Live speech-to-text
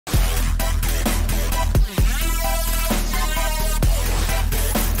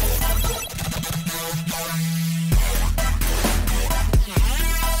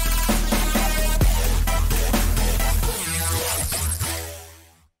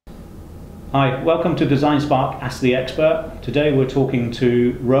Hi, welcome to Design Spark Ask the Expert. Today we're talking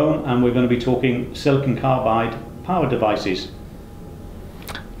to Rome and we're going to be talking silicon carbide power devices.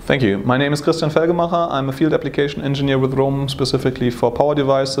 Thank you. My name is Christian Felgemacher. I'm a field application engineer with Rome, specifically for power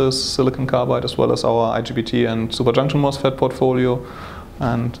devices, silicon carbide, as well as our IGBT and super junction MOSFET portfolio.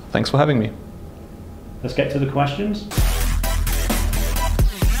 And thanks for having me. Let's get to the questions.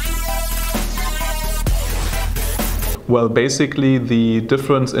 Well, basically the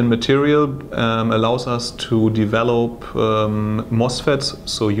difference in material allows us to develop MOSFETs,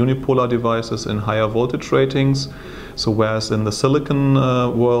 so unipolar devices in higher voltage ratings. So whereas in the silicon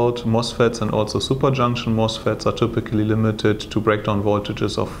world, MOSFETs and also superjunction MOSFETs are typically limited to breakdown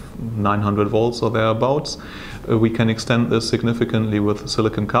voltages of 900 volts or thereabouts, we can extend this significantly with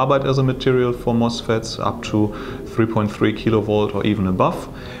silicon carbide as a material for MOSFETs up to 3.3 kilovolt or even above.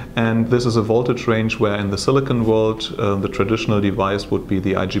 And this is a voltage range where in the silicon world the traditional device would be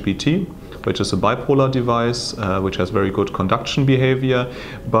the IGBT, which is a bipolar device which has very good conduction behavior,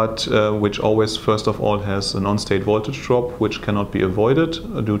 but which always first of all has an on-state voltage drop which cannot be avoided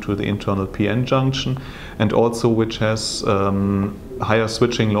due to the internal PN junction, and also which has higher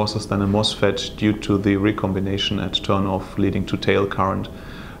switching losses than a MOSFET due to the recombination at turn-off leading to tail current.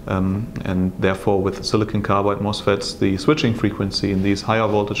 And therefore with silicon carbide MOSFETs the switching frequency in these higher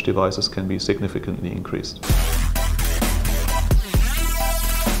voltage devices can be significantly increased.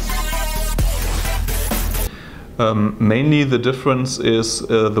 Mainly the difference is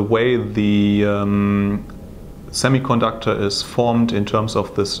the way the semiconductor is formed in terms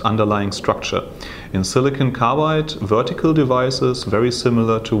of this underlying structure. In silicon carbide, vertical devices, very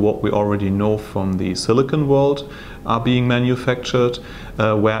similar to what we already know from the silicon world, are being manufactured,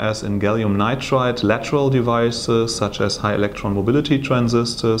 whereas in gallium nitride, lateral devices such as high electron mobility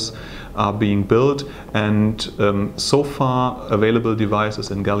transistors are being built, and so far available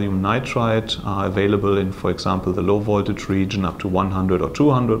devices in gallium nitride are available in, for example, the low voltage region up to 100 or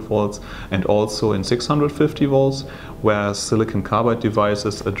 200 volts and also in 650 volts, whereas silicon carbide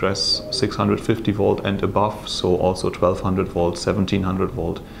devices address 650 volt and above, so also 1200 volt, 1700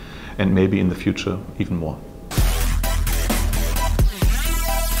 volt, and maybe in the future even more.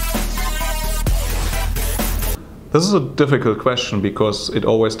 This is a difficult question because it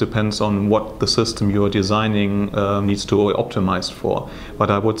always depends on what the system you are designing needs to be optimized for. But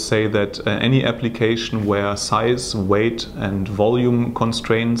I would say that any application where size, weight and volume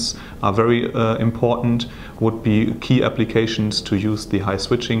constraints are very important would be key applications to use the high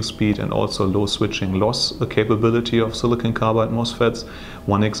switching speed and also low switching loss capability of silicon carbide MOSFETs.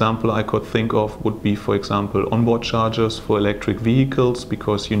 One example I could think of would be, for example, onboard chargers for electric vehicles,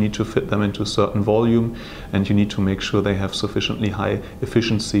 because you need to fit them into a certain volume and you need to make sure they have sufficiently high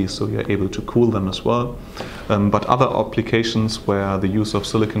efficiency so you're able to cool them as well. But other applications where the use of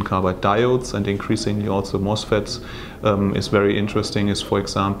silicon carbide diodes and increasingly also MOSFETs is very interesting is, for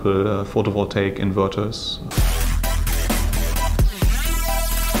example, photovoltaic inverters.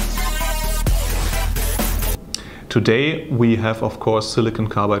 Today we have, of course, silicon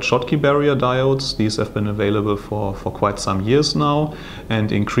carbide Schottky barrier diodes. These have been available for quite some years now,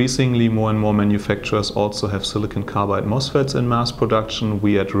 and increasingly more and more manufacturers also have silicon carbide MOSFETs in mass production.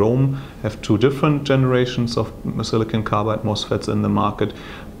 We at Rome have two different generations of silicon carbide MOSFETs in the market,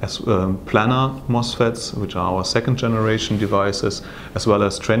 as planar MOSFETs, which are our second generation devices, as well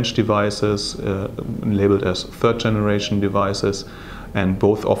as trench devices labeled as third generation devices. And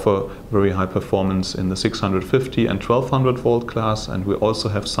both offer very high performance in the 650 and 1200 volt class, and we also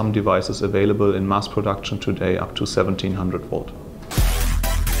have some devices available in mass production today up to 1700 volt.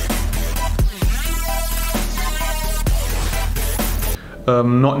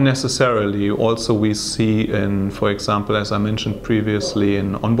 Not necessarily. Also we see in, for example, as I mentioned previously,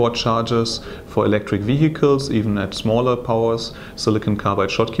 in onboard chargers for electric vehicles, even at smaller powers, silicon carbide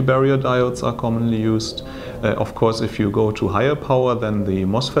Schottky barrier diodes are commonly used. Of course, if you go to higher power, then the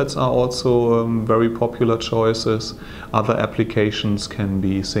MOSFETs are also very popular choices. Other applications can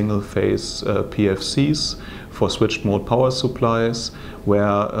be single phase PFCs for switched mode power supplies,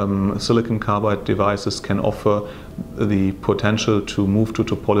 where silicon carbide devices can offer the potential to move to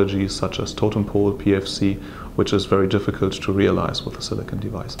topologies such as totem pole PFC, which is very difficult to realize with a silicon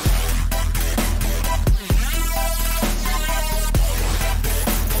device.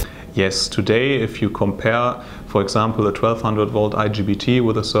 Yes, today if you compare, for example, a 1200 volt IGBT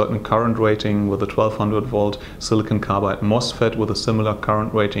with a certain current rating with a 1200 volt silicon carbide MOSFET with a similar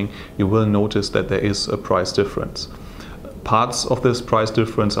current rating, you will notice that there is a price difference. Parts of this price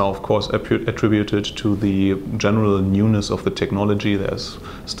difference are of course attributed to the general newness of the technology. There's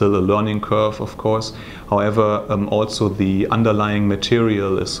still a learning curve, of course. However, also the underlying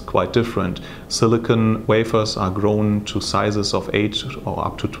material is quite different. Silicon wafers are grown to sizes of 8 or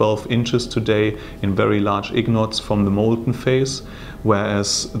up to 12 inches today in very large ingots from the molten phase,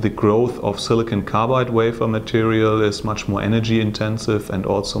 whereas the growth of silicon carbide wafer material is much more energy intensive and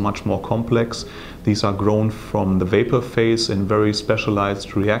also much more complex. These are grown from the vapor phase in very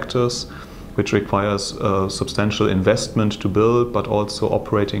specialized reactors, which requires substantial investment to build, but also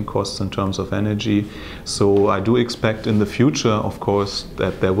operating costs in terms of energy. So I do expect in the future, of course,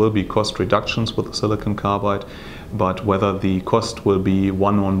 that there will be cost reductions with silicon carbide, but whether the cost will be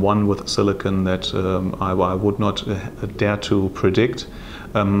one-on-one with silicon, that I would not dare to predict.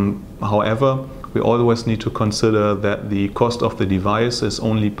 However, we always need to consider that the cost of the device is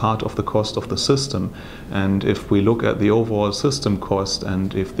only part of the cost of the system. And if we look at the overall system cost,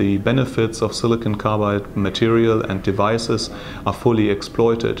 and if the benefits of silicon carbide material and devices are fully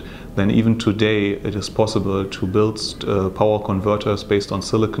exploited, then even today it is possible to build power converters based on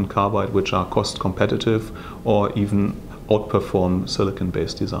silicon carbide which are cost competitive or even outperform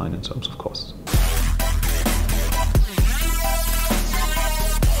silicon-based design in terms of costs.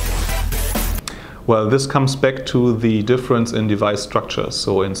 Well, this comes back to the difference in device structure.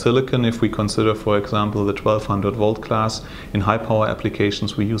 So in silicon, if we consider, for example, the 1200 volt class, in high power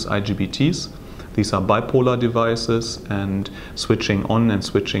applications we use IGBTs. These are bipolar devices, and switching on and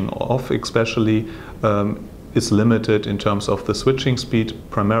switching off especially is limited in terms of the switching speed,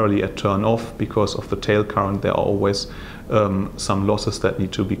 primarily at turn off. Because of the tail current, there are always some losses that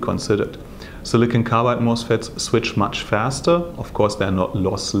need to be considered. Silicon carbide MOSFETs switch much faster. Of course, they're not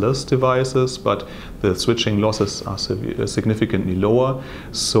lossless devices, but the switching losses are significantly lower.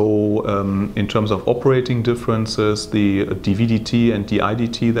 So in terms of operating differences, the DVDT and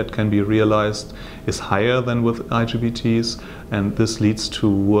DIDT that can be realized is higher than with IGBTs, and this leads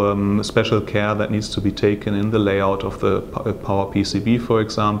to special care that needs to be taken in the layout of the power PCB, for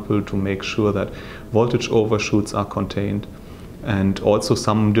example, to make sure that voltage overshoots are contained. And also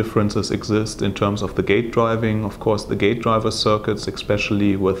some differences exist in terms of the gate driving. Of course, the gate driver circuits,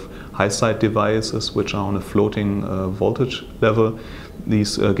 especially with high-side devices which are on a floating voltage level,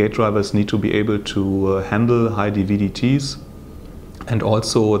 these gate drivers need to be able to handle high DVDTs. And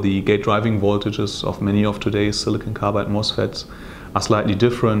also the gate driving voltages of many of today's silicon carbide MOSFETs are slightly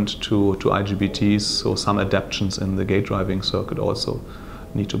different to IGBTs, so some adaptations in the gate driving circuit also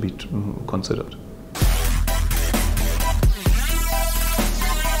need to be considered.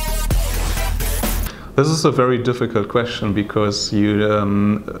 This is a very difficult question because a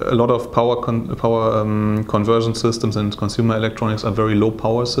lot of power conversion systems and consumer electronics are very low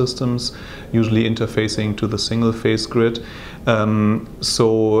power systems, usually interfacing to the single phase grid. And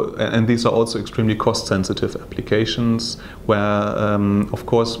these are also extremely cost sensitive applications where of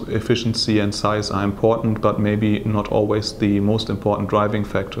course efficiency and size are important, but maybe not always the most important driving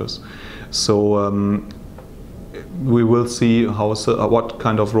factors. So we will see what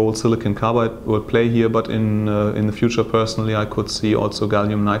kind of role silicon carbide will play here, but in the future, personally, I could see also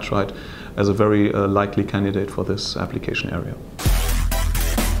gallium nitride as a very likely candidate for this application area.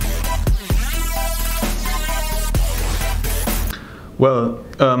 Well,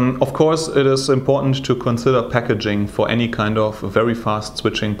 of course, it is important to consider packaging for any kind of very fast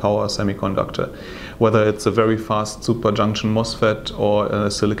switching power semiconductor, whether it's a very fast super junction MOSFET or a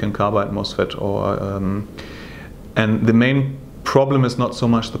silicon carbide MOSFET, and the main problem is not so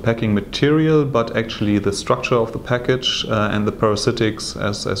much the packing material, but actually the structure of the package and the parasitics,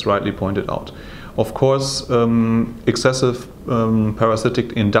 as rightly pointed out. Of course, excessive parasitic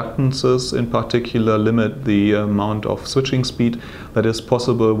inductances in particular limit the amount of switching speed that is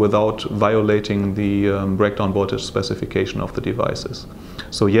possible without violating the breakdown voltage specification of the devices.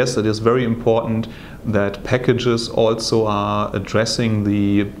 So yes, it is very important that packages also are addressing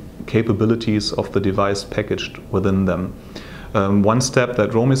the capabilities of the device packaged within them. One step that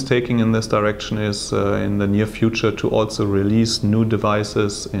ROHM is taking in this direction is in the near future to also release new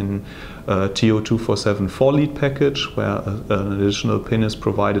devices in TO247 4-lead package, where an additional pin is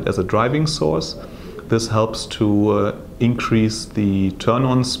provided as a driving source. This helps to increase the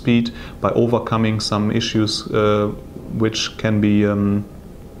turn-on speed by overcoming some issues which can be a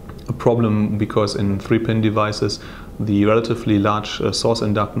problem because in 3-pin devices the relatively large source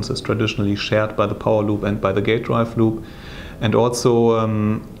inductance is traditionally shared by the power loop and by the gate drive loop. And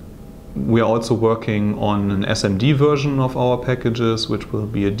also we are also working on an SMD version of our packages, which will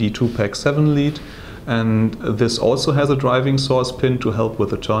be a D2 pack 7 lead. and this also has a driving source pin to help with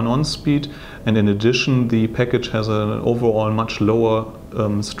the turn-on speed, and in addition the package has an overall much lower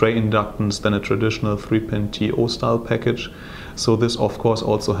stray inductance than a traditional 3-pin TO style package. So this of course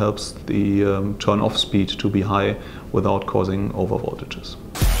also helps the turn-off speed to be high without causing overvoltages.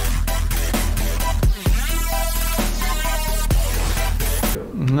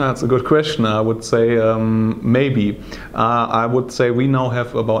 That's a good question. I would say maybe. I would say we now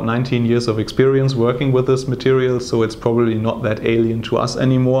have about 19 years of experience working with this material, so it's probably not that alien to us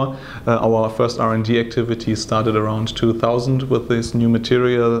anymore. Our first R&D activity started around 2000 with this new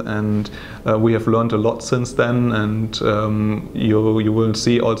material, and we have learned a lot since then, and you will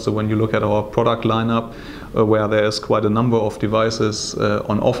see also when you look at our product lineup where there is quite a number of devices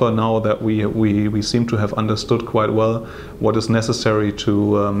on offer now that we seem to have understood quite well what is necessary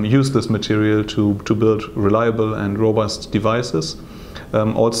to use this material to build reliable and robust devices.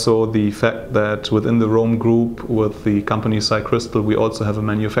 Also the fact that within the ROHM group with the company SiC Crystal we also have a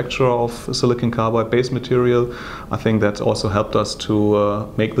manufacturer of silicon carbide base material, I think that's also helped us to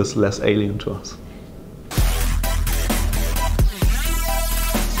make this less alien to us.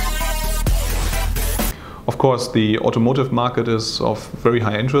 Of course, the automotive market is of very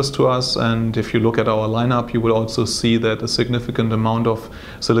high interest to us, and if you look at our lineup, you will also see that a significant amount of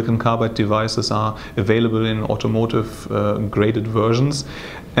silicon carbide devices are available in automotive graded versions.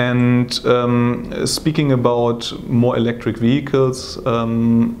 And speaking about more electric vehicles,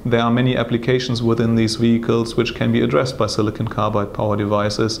 there are many applications within these vehicles which can be addressed by silicon carbide power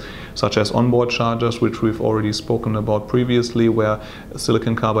devices, such as onboard chargers, which we've already spoken about previously, where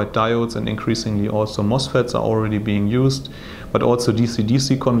silicon carbide diodes and increasingly also MOSFETs are already being used, but also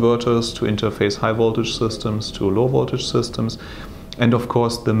DC-DC converters to interface high voltage systems to low voltage systems. And of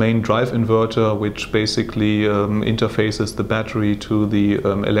course the main drive inverter, which basically interfaces the battery to the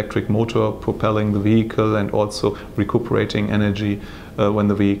electric motor propelling the vehicle and also recuperating energy when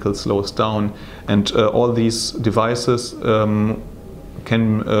the vehicle slows down. And all these devices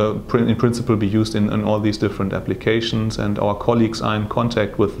can in principle be used in all these different applications, and our colleagues are in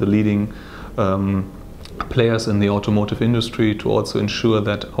contact with the leading players in the automotive industry to also ensure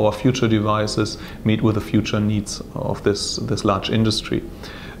that our future devices meet with the future needs of this large industry.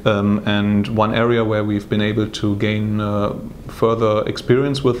 And one area where we've been able to gain further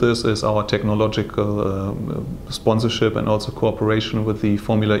experience with this is our technological sponsorship and also cooperation with the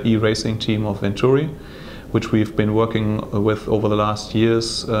Formula E racing team of Venturi, which we've been working with over the last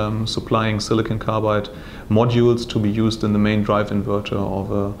years, supplying silicon carbide modules to be used in the main drive inverter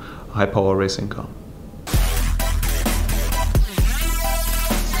of a high-power racing car.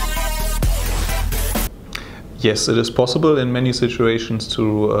 Yes, it is possible in many situations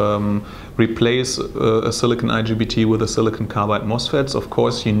to replace a silicon IGBT with a silicon carbide MOSFET. Of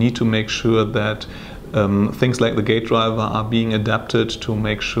course, you need to make sure that things like the gate driver are being adapted to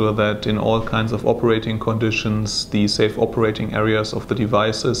make sure that in all kinds of operating conditions the safe operating areas of the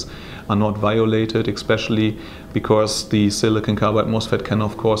devices are not violated, especially because the silicon carbide MOSFET can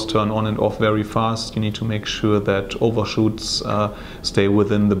of course turn on and off very fast. You need to make sure that overshoots stay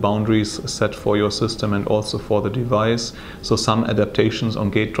within the boundaries set for your system and also for the device. So some adaptations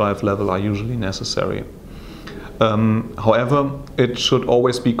on gate drive level are usually necessary. However, it should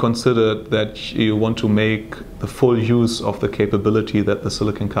always be considered that you want to make the full use of the capability that the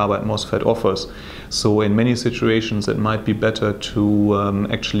silicon carbide MOSFET offers. So in many situations it might be better to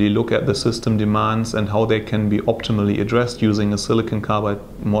actually look at the system demands and how they can be optimally addressed using a silicon carbide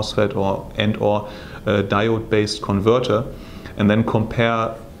MOSFET or diode-based converter, and then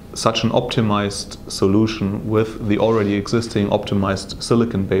compare such an optimized solution with the already existing optimized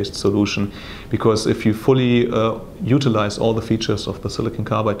silicon-based solution. Because if you fully utilize all the features of the silicon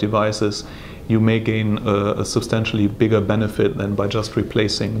carbide devices, you may gain a substantially bigger benefit than by just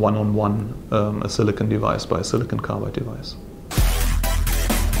replacing one-on-one a silicon device by a silicon carbide device.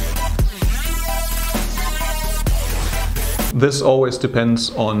 This always depends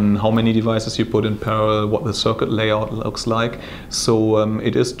on how many devices you put in parallel, what the circuit layout looks like. So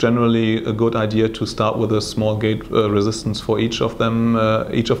it is generally a good idea to start with a small gate resistance for each of them,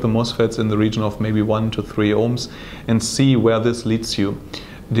 each of the MOSFETs in the region of maybe 1 to 3 ohms, and see where this leads you.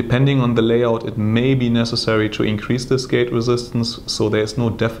 Depending on the layout, it may be necessary to increase this gate resistance, so there is no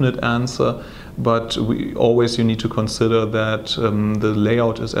definite answer, but you need to consider that the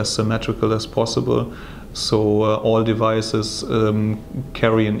layout is as symmetrical as possible. So all devices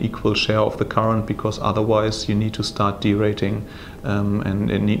carry an equal share of the current, because otherwise you need to start derating and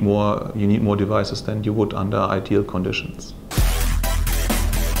you need more devices than you would under ideal conditions.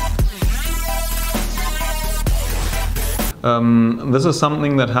 This is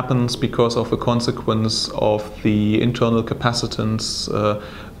something that happens because of a consequence of the internal capacitance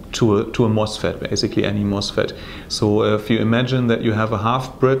to a MOSFET, basically any MOSFET. So if you imagine that you have a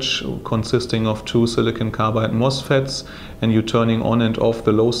half bridge consisting of two silicon carbide MOSFETs and you're turning on and off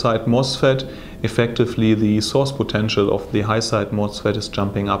the low side MOSFET, effectively the source potential of the high side MOSFET is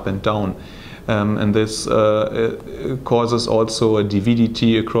jumping up and down. And this causes also a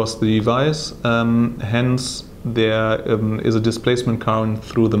DVDT across the device. Hence, there is a displacement current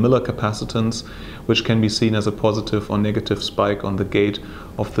through the Miller capacitance, which can be seen as a positive or negative spike on the gate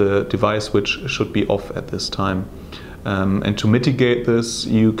of the device, which should be off at this time. And to mitigate this,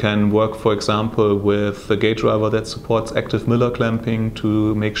 you can work, for example, with a gate driver that supports active Miller clamping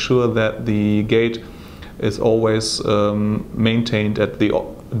to make sure that the gate is always maintained at the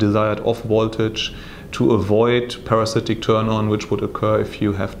desired off voltage, to avoid parasitic turn-on, which would occur if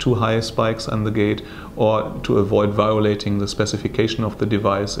you have too high spikes on the gate, or to avoid violating the specification of the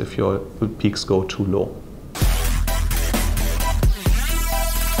device if your peaks go too low.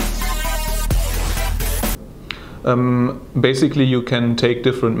 Basically, you can take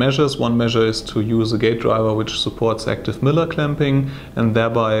different measures. One measure is to use a gate driver which supports active Miller clamping and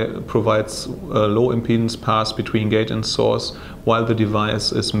thereby provides a low impedance pass between gate and source while the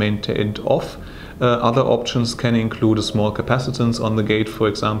device is maintained off. Other options can include a small capacitance on the gate, for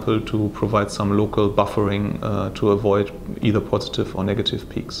example, to provide some local buffering to avoid either positive or negative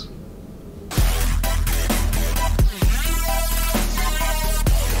peaks.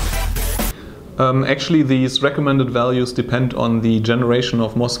 Actually, these recommended values depend on the generation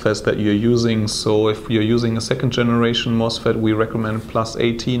of MOSFETs that you're using. So if you're using a second generation MOSFET, we recommend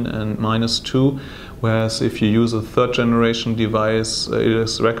 +18 and -2. Whereas if you use a third generation device, it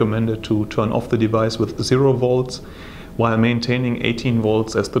is recommended to turn off the device with 0 volts while maintaining 18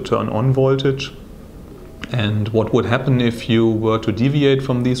 volts as the turn on voltage. And what would happen if you were to deviate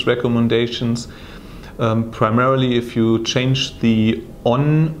from these recommendations? Primarily if you change the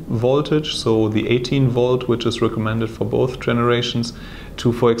on voltage, so the 18 volt, which is recommended for both generations,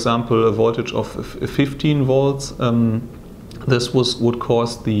 to, for example, a voltage of 15 volts, this would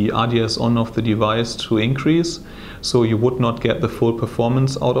cause the RDS on of the device to increase, so you would not get the full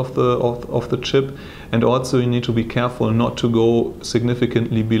performance out of the chip. And also you need to be careful not to go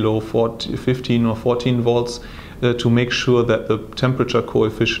significantly below 15 or 14 volts to make sure that the temperature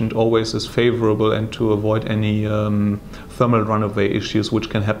coefficient always is favorable and to avoid any thermal runaway issues which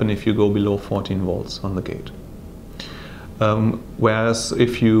can happen if you go below 14 volts on the gate. Whereas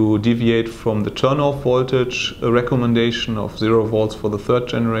if you deviate from the turn-off voltage recommendation of 0 volts for the third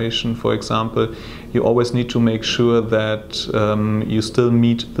generation, for example, you always need to make sure that you still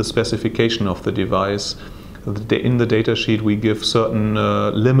meet the specification of the device. In the datasheet we give certain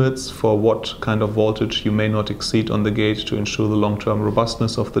limits for what kind of voltage you may not exceed on the gate to ensure the long-term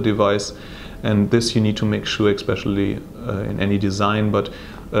robustness of the device. And this you need to make sure, especially in any design, but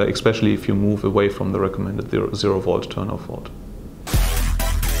especially if you move away from the recommended 0 volt turn-off volt.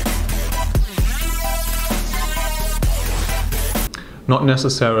 Not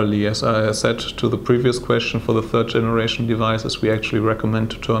necessarily. As I said to the previous question, for the third generation devices we actually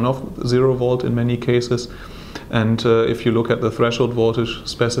recommend to turn off 0 volt in many cases. And if you look at the threshold voltage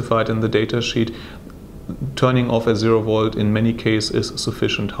specified in the datasheet, turning off at 0 volt in many cases is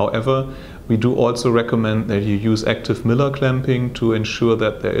sufficient. However, we do also recommend that you use active Miller clamping to ensure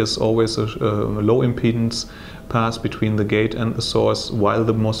that there is always a low impedance pass between the gate and the source while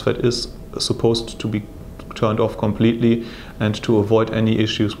the MOSFET is supposed to be turned off completely, and to avoid any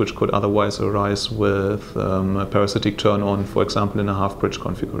issues which could otherwise arise with a parasitic turn-on, for example in a half-bridge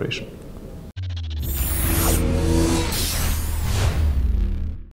configuration.